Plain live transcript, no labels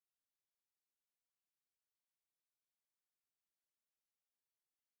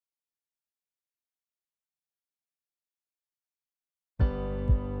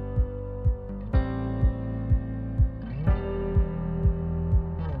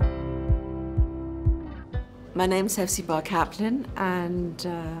My name's Hefsi Bar Kaplan, and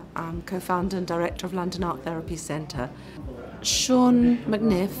I'm co-founder and director of London Art Therapy Centre. Shaun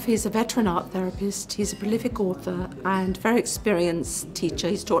McNiff, he's a veteran art therapist, he's a prolific author and very experienced teacher.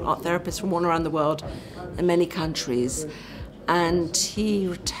 He's taught art therapists from all around the world in many countries, and he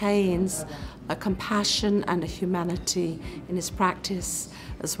retains a compassion and a humanity in his practice,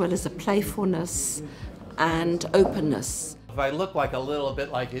 as well as a playfulness and openness. I look like a little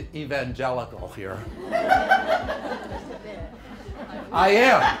bit like evangelical here. I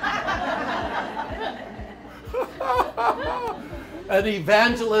am. An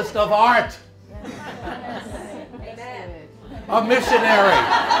evangelist of art. A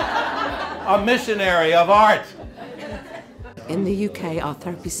missionary of art. In the UK art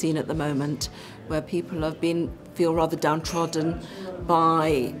therapy scene at the moment, where people feel rather downtrodden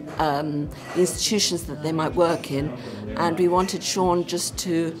by the institutions that they might work in, and we wanted Shaun just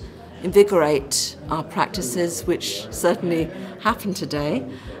to invigorate our practices, which certainly happened today,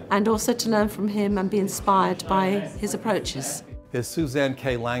 and also to learn from him and be inspired by his approaches. As Suzanne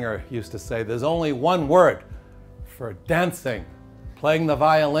K. Langer used to say, there's only one word for dancing, playing the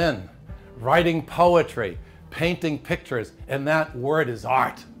violin, writing poetry, painting pictures, and that word is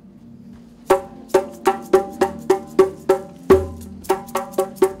art.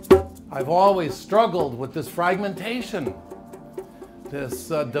 I've always struggled with this fragmentation, this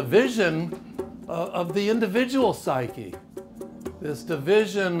division of the individual psyche, this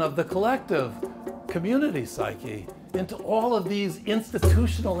division of the collective community psyche into all of these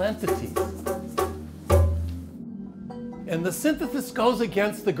institutional entities. And the synthesis goes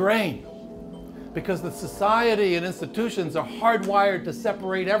against the grain, because the society and institutions are hardwired to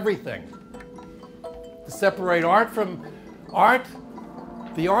separate everything, to separate art from art,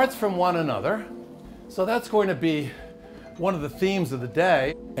 the arts from one another. So that's going to be one of the themes of the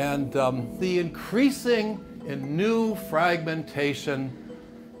day, and the increasing and new fragmentation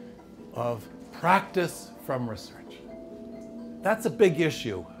of practice from research. That's a big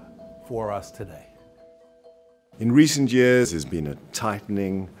issue for us today. In recent years, there's been a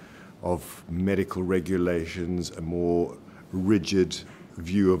tightening of medical regulations, a more rigid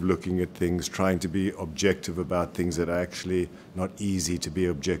view of looking at things, trying to be objective about things that are actually not easy to be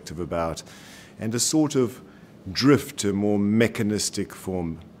objective about, and a sort of drift to a more mechanistic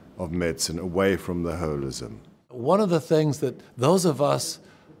form of medicine, away from the holism. One of the things that those of us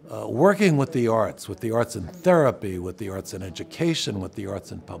working with the arts in therapy, with the arts in education, with the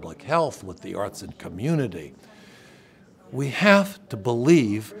arts in public health, with the arts in community, we have to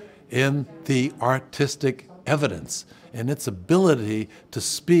believe in the artistic evidence and its ability to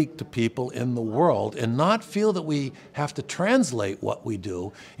speak to people in the world, and not feel that we have to translate what we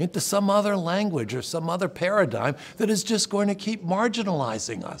do into some other language or some other paradigm that is just going to keep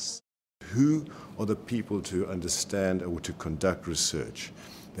marginalizing us. Who are the people to understand or to conduct research?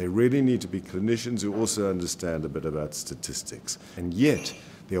 They really need to be clinicians who also understand a bit about statistics. And yet,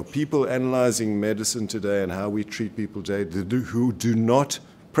 there are people analyzing medicine today and how we treat people today who do not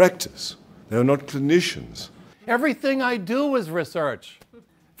practice. They are not clinicians. Everything I do is research.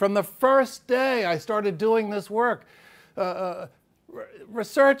 From the first day I started doing this work,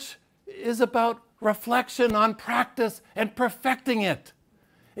 research is about reflection on practice and perfecting it,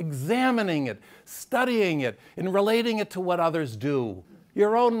 examining it, studying it, and relating it to what others do.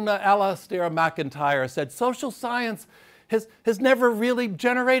 Your own Alastair MacIntyre said social science has never really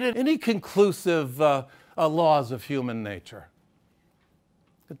generated any conclusive laws of human nature.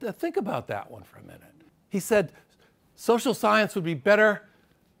 Think about that one for a minute. He said social science would be better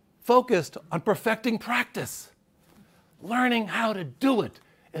focused on perfecting practice, learning how to do it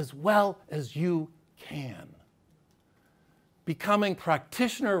as well as you can, becoming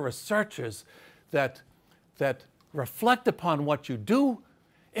practitioner researchers that reflect upon what you do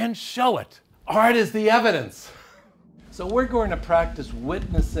and show it. Art is the evidence. So we're going to practice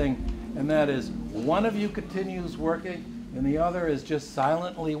witnessing, and that is one of you continues working and the other is just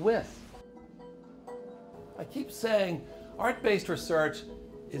silently with. I keep saying art-based research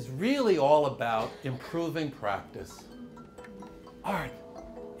is really all about improving practice. Art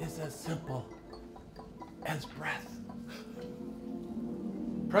is as simple as breath.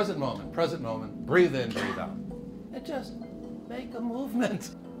 Present moment, breathe in, breathe out. And just make a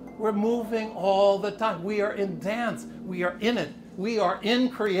movement. We're moving all the time. We are in dance, we are in it. We are in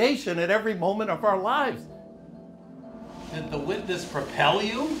creation at every moment of our lives. Did the witness propel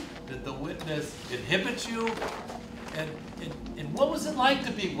you? Did the witness inhibit you? And what was it like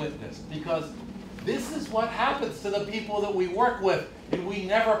to be witnessed? Because this is what happens to the people that we work with, and we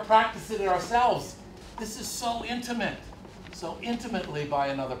never practice it ourselves. This is so intimate, so intimately by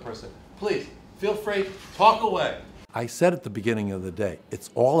another person. Please, Feel free, talk away. I said at the beginning of the day,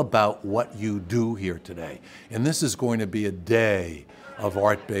 it's all about what you do here today. And this is going to be a day of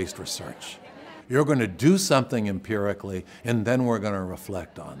art-based research. You're going to do something empirically, and then we're going to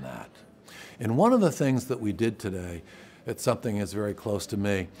reflect on that. And one of the things that we did today, it's something that's very close to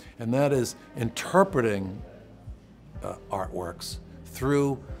me, and that is interpreting artworks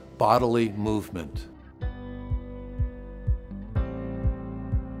through bodily movement.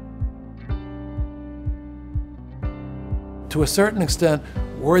 To a certain extent,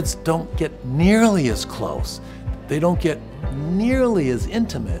 words don't get nearly as close. They don't get nearly as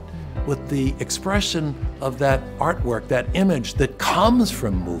intimate with the expression of that artwork, that image that comes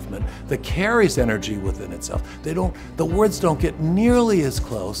from movement, that carries energy within itself. The words don't get nearly as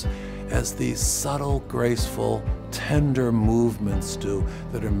close as these subtle, graceful, tender movements do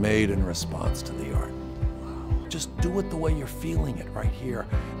that are made in response to the art. Just do it the way you're feeling it right here.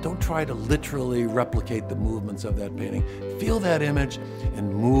 Don't try to literally replicate the movements of that painting. Feel that image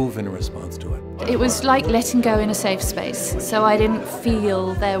and move in response to it. It was like letting go in a safe space, so I didn't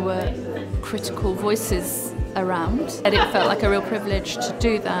feel there were critical voices around. And it felt like a real privilege to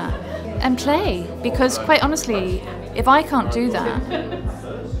do that and play, because quite honestly, if I can't do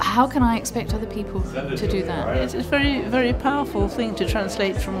that, how can I expect other people to do that? It's a very, very powerful thing to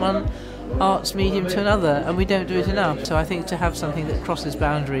translate from one arts medium to another, and we don't do it enough. So I think to have something that crosses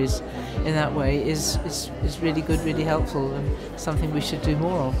boundaries in that way is really good, really helpful, and something we should do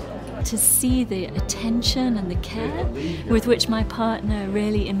more of. To see the attention and the care with which my partner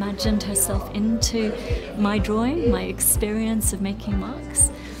really imagined herself into my drawing, my experience of making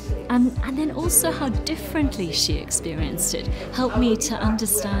marks, and then also how differently she experienced it helped me to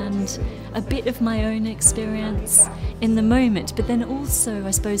understand a bit of my own experience in the moment, but then also,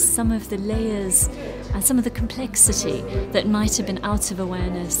 I suppose, some of the layers and some of the complexity that might have been out of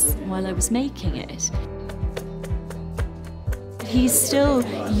awareness while I was making it. He's still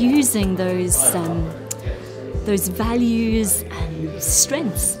using those values and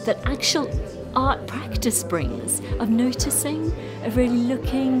strengths that actual art practice brings, of noticing, of really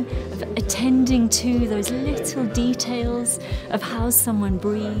looking, of attending to those little details of how someone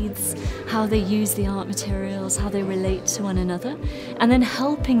breathes, how they use the art materials, how they relate to one another, and then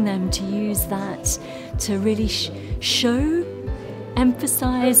helping them to use that to really show,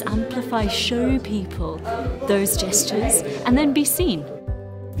 emphasize, amplify, show people those gestures, and then be seen.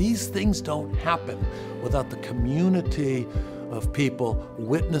 These things don't happen without the community of people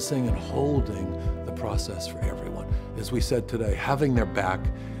witnessing and holding the process for everyone. As we said today, having their back,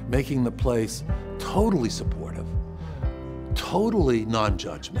 making the place totally supportive, totally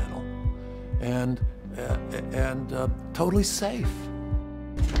non-judgmental, and totally safe.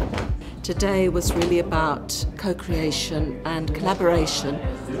 Today was really about co-creation and collaboration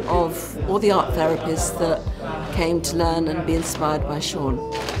of all the art therapists that came to learn and be inspired by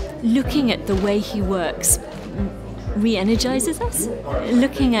Shaun. Looking at the way he works re-energizes us.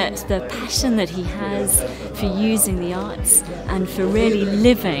 Looking at the passion that he has for using the arts and for really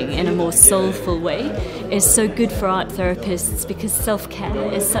living in a more soulful way is so good for art therapists, because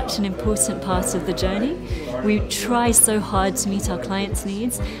self-care is such an important part of the journey. We try so hard to meet our clients'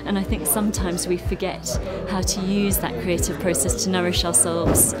 needs, and I think sometimes we forget how to use that creative process to nourish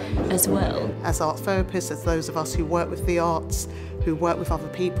ourselves as well. As art therapists, as those of us who work with the arts, who work with other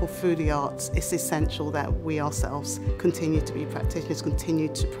people through the arts, it's essential that we ourselves continue to be practitioners, continue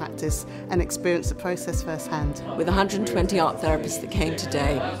to practice and experience the process firsthand. With 120 art therapists that came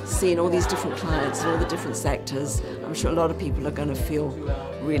today, seeing all these different clients in all the different sectors, I'm sure a lot of people are going to feel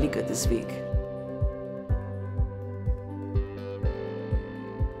really good this week.